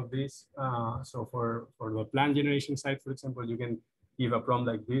example of this. So for the plan generation side, for example, you can give a prompt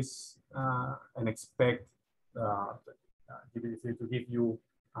like this and expect GPT-3 to give you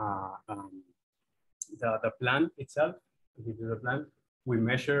the plan itself, to give you the plan. We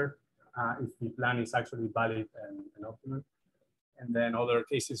measure if the plan is actually valid and optimal. And then other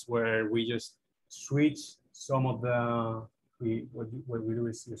cases where we just switch some of the, what we do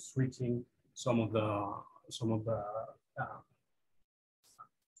is switching some of the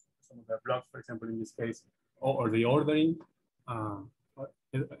blocks, for example, in this case, or the ordering,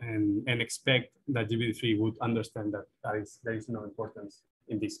 and expect that GPT-3 would understand that there is no importance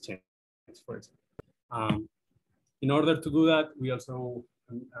in this change, for example. In order to do that, we also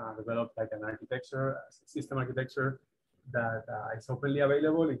developed like an architecture, a system architecture that is openly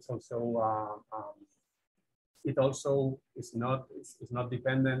available. It's also it also is not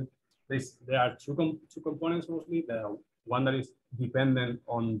dependent. There are two components mostly. The one that is dependent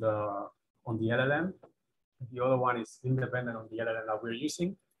on the LLM. The other one is independent on the LLM that we're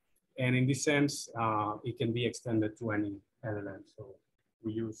using. And in this sense, it can be extended to any LLM. So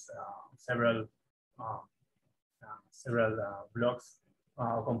we use several blocks,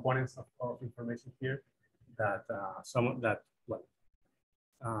 components of information here that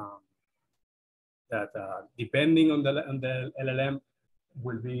depending on the LLM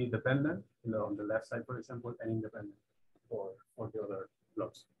will be dependent, on the left side, for example, and independent for the other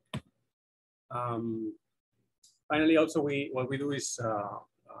blocks. Finally, also what we do is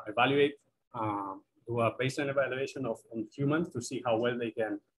evaluate, do a baseline evaluation on humans to see how well they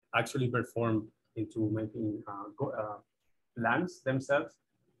can actually perform into making plans themselves.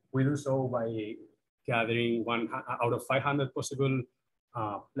 We do so by gathering 1 out of 500 possible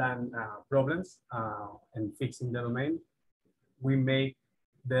plan problems and fixing the domain. We make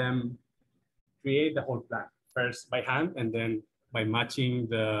them create the whole plan first by hand, and then by matching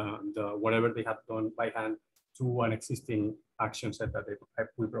the whatever they have done by hand to an existing action set that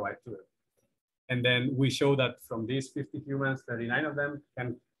we provide to them. And then we show that from these 50 humans, 39 of them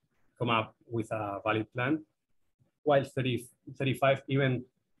can come up with a valid plan, while 35 even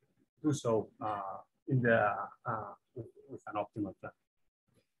do so with an optimal plan.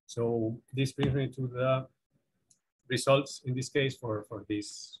 So this brings me to the results in this case for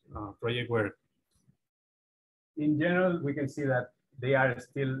this project, where in general we can see that they are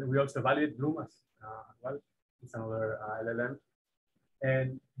still, we also evaluate Bloom as well. It's another LLM.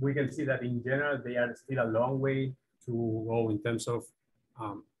 And we can see that in general, they are still a long way to go in terms of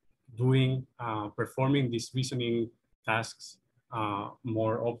performing these reasoning tasks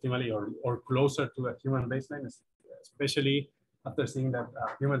more optimally or closer to a human baseline, especially after seeing that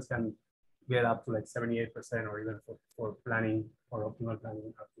humans can get up to like 78%, or even for planning or optimal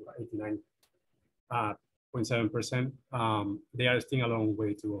planning up to 89.7%. They are still a long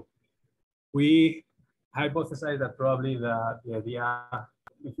way to go. We hypothesize that probably the idea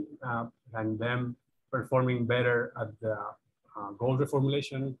and them performing better at the goal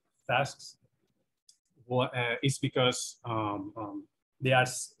reformulation tasks is because they are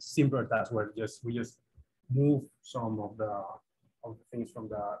simpler tasks where we just move some of the things from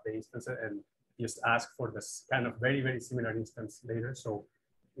the instance and just ask for this kind of very, very similar instance later. So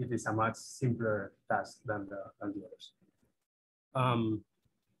it is a much simpler task than the others.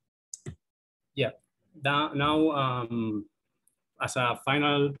 Yeah, now as a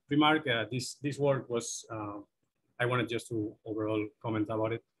final remark, this work was, I wanted just to overall comment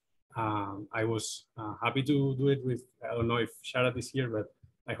about it. I was happy to do it with, I don't know if Sharat is here, but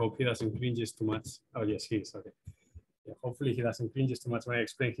I hope he doesn't cringe too much. Oh yes, he is, okay. Yeah, hopefully he doesn't cringe too much when I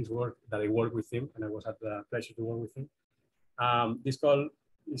explain his work, that I work with him, and I was had the pleasure to work with him. This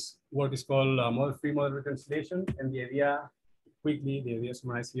work is called Model-Free Model Reconciliation, and the idea, quickly, the idea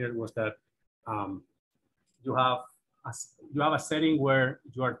summarized here was that you have a setting where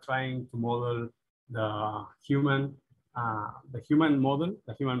you are trying to model the human model,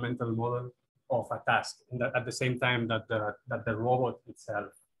 the human mental model of a task, and that at the same time that the robot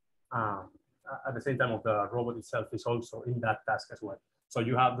itself, at the same time of the robot itself is also in that task as well. So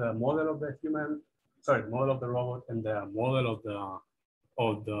you have the model of the model of the robot, and the model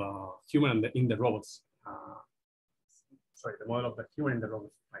of the human in the robots. The model of the human in the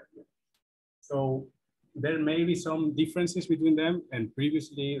robots. So there may be some differences between them, and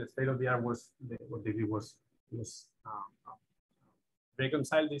previously the state of the art was what they did was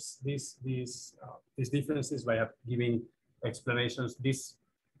reconcile these differences by giving explanations.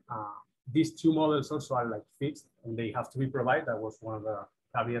 These two models also are like fixed, and they have to be provided. That was one of the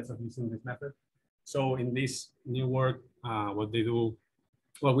caveats of using this method. So in this new work,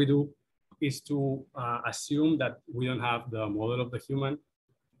 what we do is to assume that we don't have the model of the human,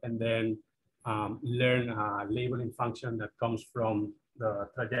 and then learn a labeling function that comes from the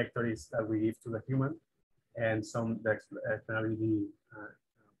trajectories that we give to the human, and some explainability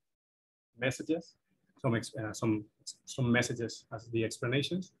messages, some messages as the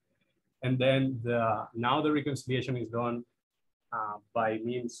explanations, and then now the reconciliation is done by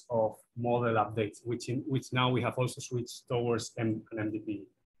means of model updates, which now we have also switched towards an MDP,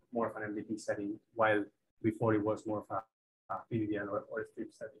 more of an MDP setting, while before it was more of a PDDL or a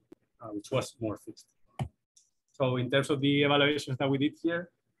strip setting, which was more fixed. So in terms of the evaluations that we did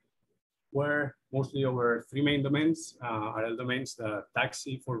here, were mostly over three main domains, RL domains, the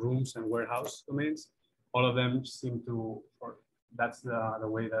taxi for rooms and warehouse domains. All of them seem to, or that's the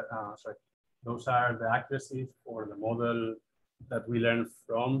way that, those are the accuracy for the model that we learned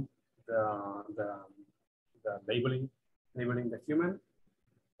from the labeling the human.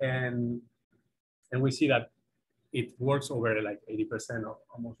 And we see that it works over like 80% of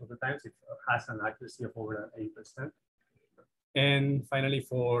most of the times. It has an accuracy of over 80%. And finally,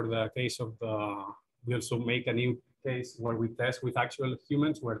 for the case of we also make a new case where we test with actual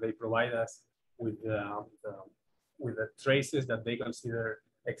humans, where they provide us with the traces that they consider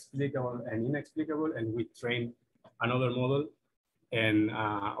explicable and inexplicable, and we train another model and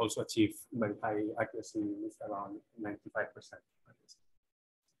also achieve very high accuracy, with around 95%.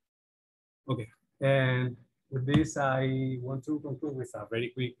 Okay, and with this, I want to conclude with a very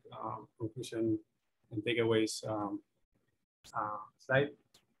quick conclusion and takeaways slide,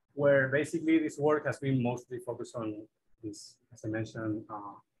 where basically this work has been mostly focused on this, as I mentioned,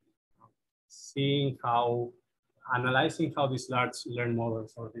 analyzing how these large learned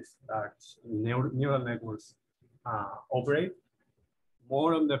models or these large neural networks operate.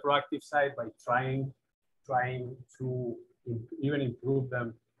 More on the proactive side by trying to even improve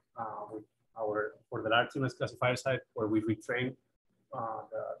them with for the large image classifier side, where we retrain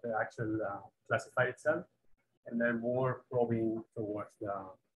the actual classifier itself, and then more probing towards the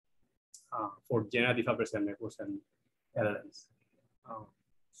for generative adversarial networks and LLMs.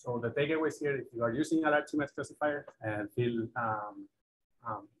 So the takeaways here, if you are using a large image classifier and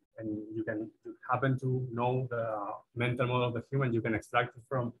and you happen to know the mental model of the human, you can extract it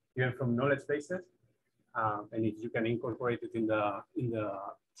even from knowledge bases, and if you can incorporate it in the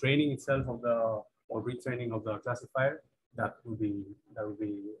training itself or retraining of the classifier, that would be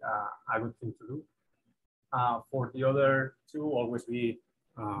a good thing to do. For the other two, always be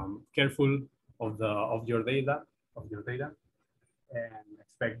careful of your data, and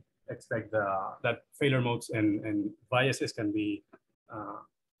expect that failure modes and biases can be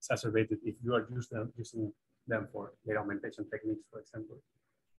exacerbated if you are using them for data augmentation techniques, for example.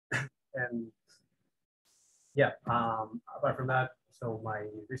 And yeah, apart from that, so my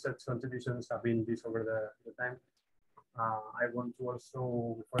research contributions have been this over the time. I want to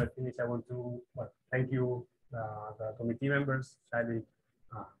also, before I finish, I want to thank you, the committee members, Shiley,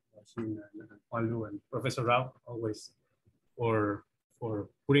 and Juan Lu, and Professor Rao, always for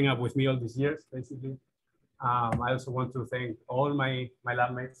putting up with me all these years, basically. I also want to thank all my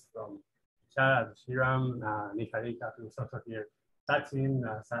lab-mates from Shad, Shiram, Niharika, who's also here, Sachin,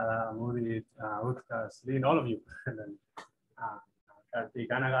 Sada, Mudit, Utkas, Lynn, all of you, and then Kartik,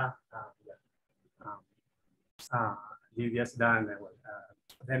 Anaga, Lydia's Dan,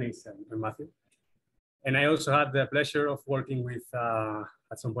 Dennis, and Matthew. And I also had the pleasure of working with,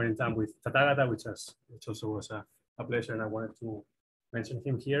 at some point in time, with Tathagata, which also was a pleasure, and I wanted to mention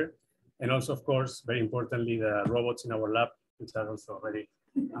him here. And also, of course, very importantly, the robots in our lab, which are also very,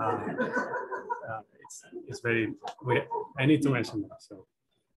 it's very, I need to mention that. So,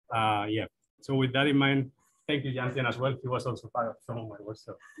 yeah. So with that in mind, thank you, Jantian, as well. He was also part of some of my work.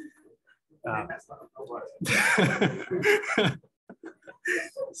 So,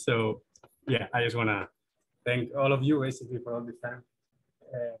 so yeah, I just want to thank all of you basically for all this time.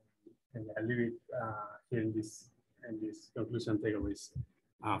 And I leave it here in this conclusion takeaways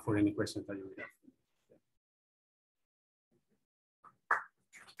for any questions that you will have.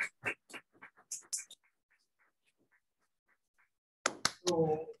 So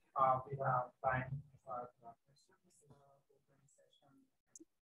we have time for questions. Open session.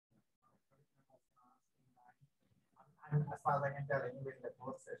 And as far as I can tell, anyway, the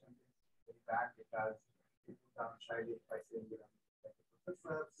fourth session is very bad because people don't try it by saying you don't like the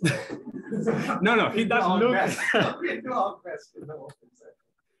professor. So, no, he doesn't look. We do our best in the open session.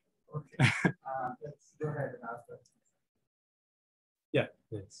 Okay, let's go ahead and ask that. Yeah.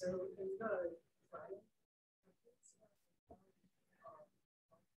 Yes. So in the trial,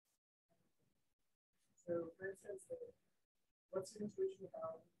 so for instance, what's your intuition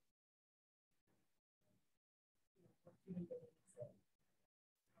about what human beings say?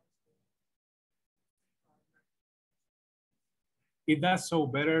 It does so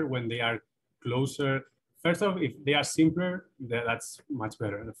better when they are closer. First off, if they are simpler, that's much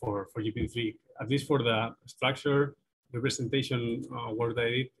better for GPT-3. At least for the structure, the presentation work that I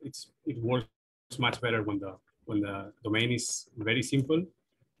did, it works much better when the domain is very simple.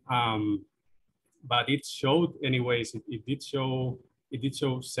 But it showed, anyways, it did show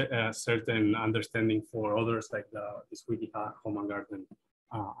certain understanding for others, like the Squeaky Home and Garden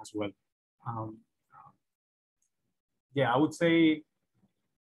as well. Yeah, I would say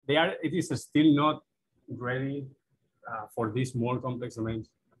it is still not ready for these more complex domains.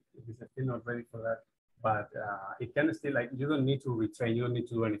 It is still not ready for that, but it can still, like, you don't need to retrain, you don't need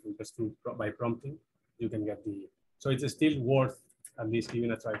to do anything, just by prompting, you can get so it's still worth at least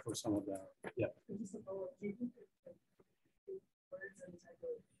giving a try for some of the, yeah.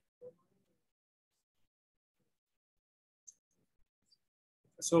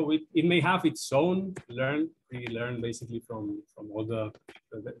 So it may have its own pre-learn basically from all the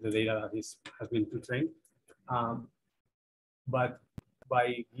data that has been pre-trained. But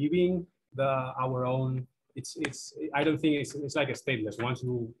by giving our own, I don't think it's like a stateless.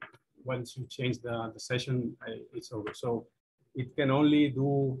 Once you change the session, it's over. So it can only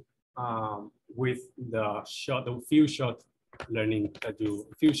do with the few shot learning that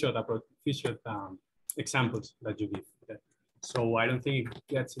few shot examples that you give. Okay? So I don't think it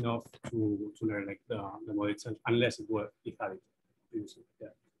gets enough to learn like the model itself, unless it had it previously. Yeah.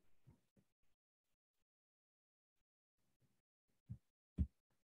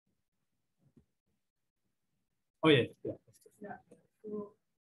 Oh yeah, yeah. Yeah.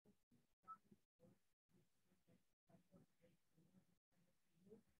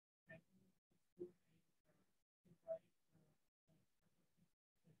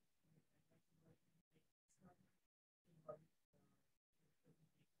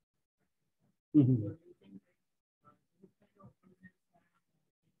 Mm-hmm.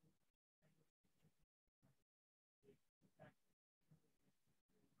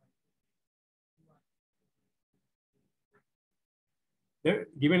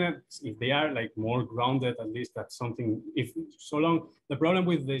 Given that if they are like more grounded, at least that's something. If so long, the problem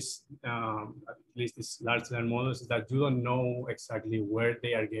with this, at least these large language models, is that you don't know exactly where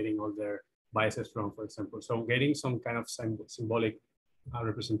they are getting all their biases from, for example. So getting some kind of symbolic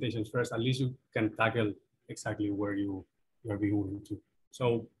representations first, at least you can tackle exactly where you are being willing to.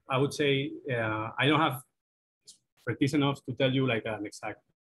 So I would say I don't have expertise enough to tell you like an exact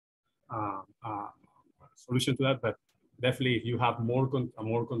solution to that, but definitely if you have a more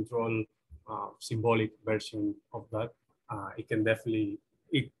controlled symbolic version of that,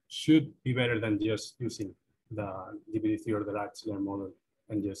 it should be better than just using the GPT-3 or the large language model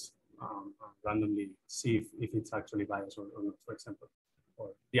and just randomly see if it's actually biased or not, for example, or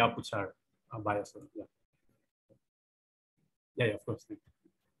the outputs are biased. Or, yeah. Yeah, of course.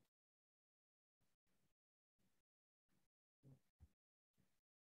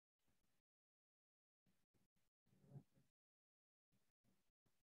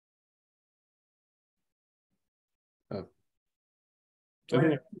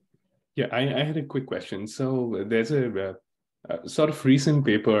 Yeah, I had a quick question. So there's a sort of recent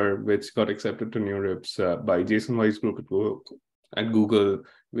paper which got accepted to NeurIPS by Jason Weiss group at Google,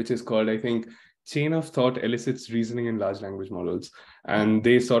 which is called, I think, Chain of Thought Elicits Reasoning in Large Language Models. And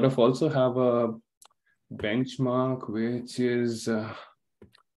they sort of also have a benchmark,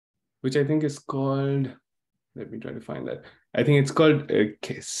 which I think is called, let me try to find that. I think it's called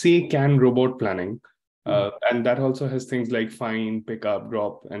Say-Can Robot Planning. And that also has things like find, pick up,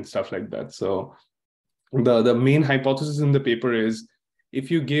 drop, and stuff like that. So the main hypothesis in the paper is if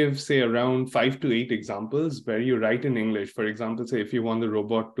you give, say, around 5 to 8 examples where you write in English, for example, say if you want the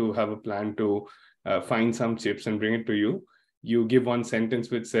robot to have a plan to find some chips and bring it to you, you give one sentence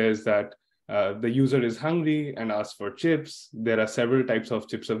which says that the user is hungry and asks for chips. There are several types of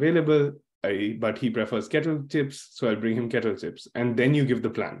chips available, but he prefers kettle chips, so I'll bring him kettle chips. And then you give the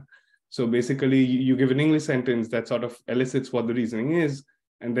plan. So basically, you give an English sentence that sort of elicits what the reasoning is,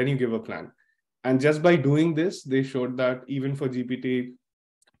 and then you give a plan. And just by doing this, they showed that even for GPT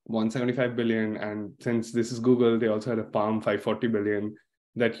 175 billion, and since this is Google, they also had a Palm 540 billion,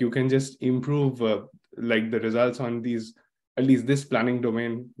 that you can just improve like the results on these, at least this planning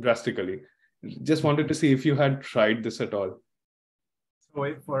domain drastically. Just wanted to see if you had tried this at all.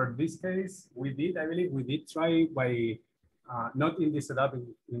 So for this case, I believe we did try by, not in this setup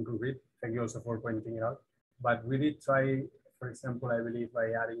in concrete, thank you also for pointing it out, but we did try, for example, I believe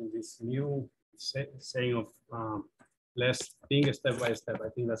by adding this new saying of let's think step by step. I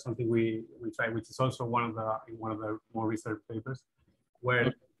think that's something we try, which is also one of the more research papers,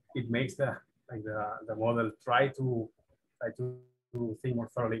 where it makes the model try to think more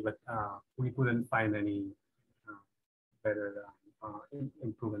thoroughly, but we couldn't find any better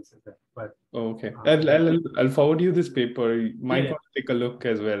improvements there. But okay, I'll forward you this paper. You might want to take a look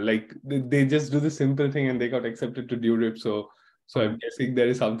as well. Like they just do the simple thing and they got accepted to NeurIPS. So I'm guessing there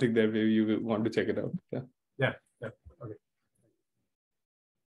is something there. Maybe you will want to check it out. Yeah. Okay.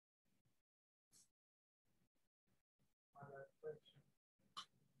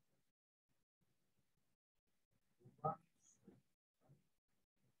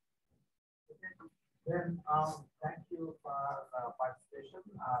 Then thank you for participation.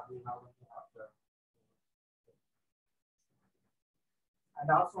 We now have the and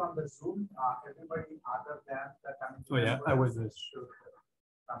also on the Zoom, everybody other than the committee. Oh yeah, I was this. Should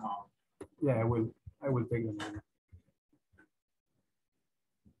come out. Yeah, I will take them.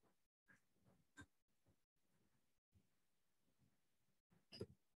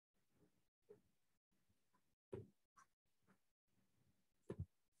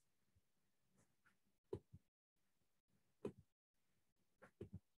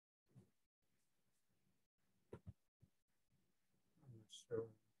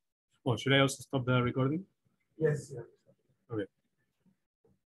 Well, should I also stop the recording? Yes. Okay.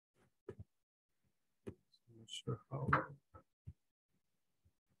 I'm not sure how.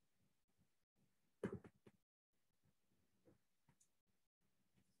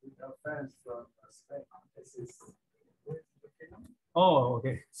 Oh,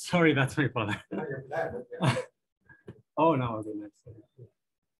 okay. Sorry, that's my father. Oh no, okay, next.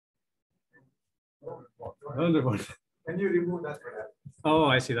 Wonderful. Can you remove that? Oh,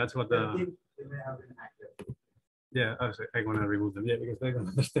 I see. That's what the. They may have been active. Yeah, I'm gonna remove them. Yeah, because they don't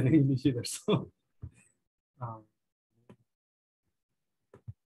understand English either. So.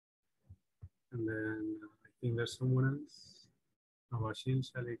 And then I think there's someone else. Awashin,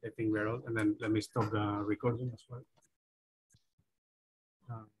 Shalik, I think we're all. And then let me stop the recording as well.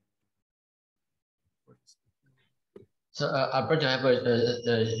 So Alberto, I have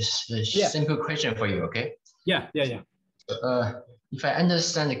a simple question for you, okay? Yeah. If I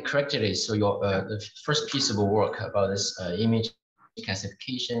understand it correctly, so your the first piece of work about this image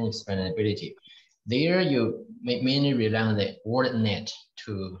classification explainability, there you mainly rely on the word net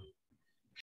to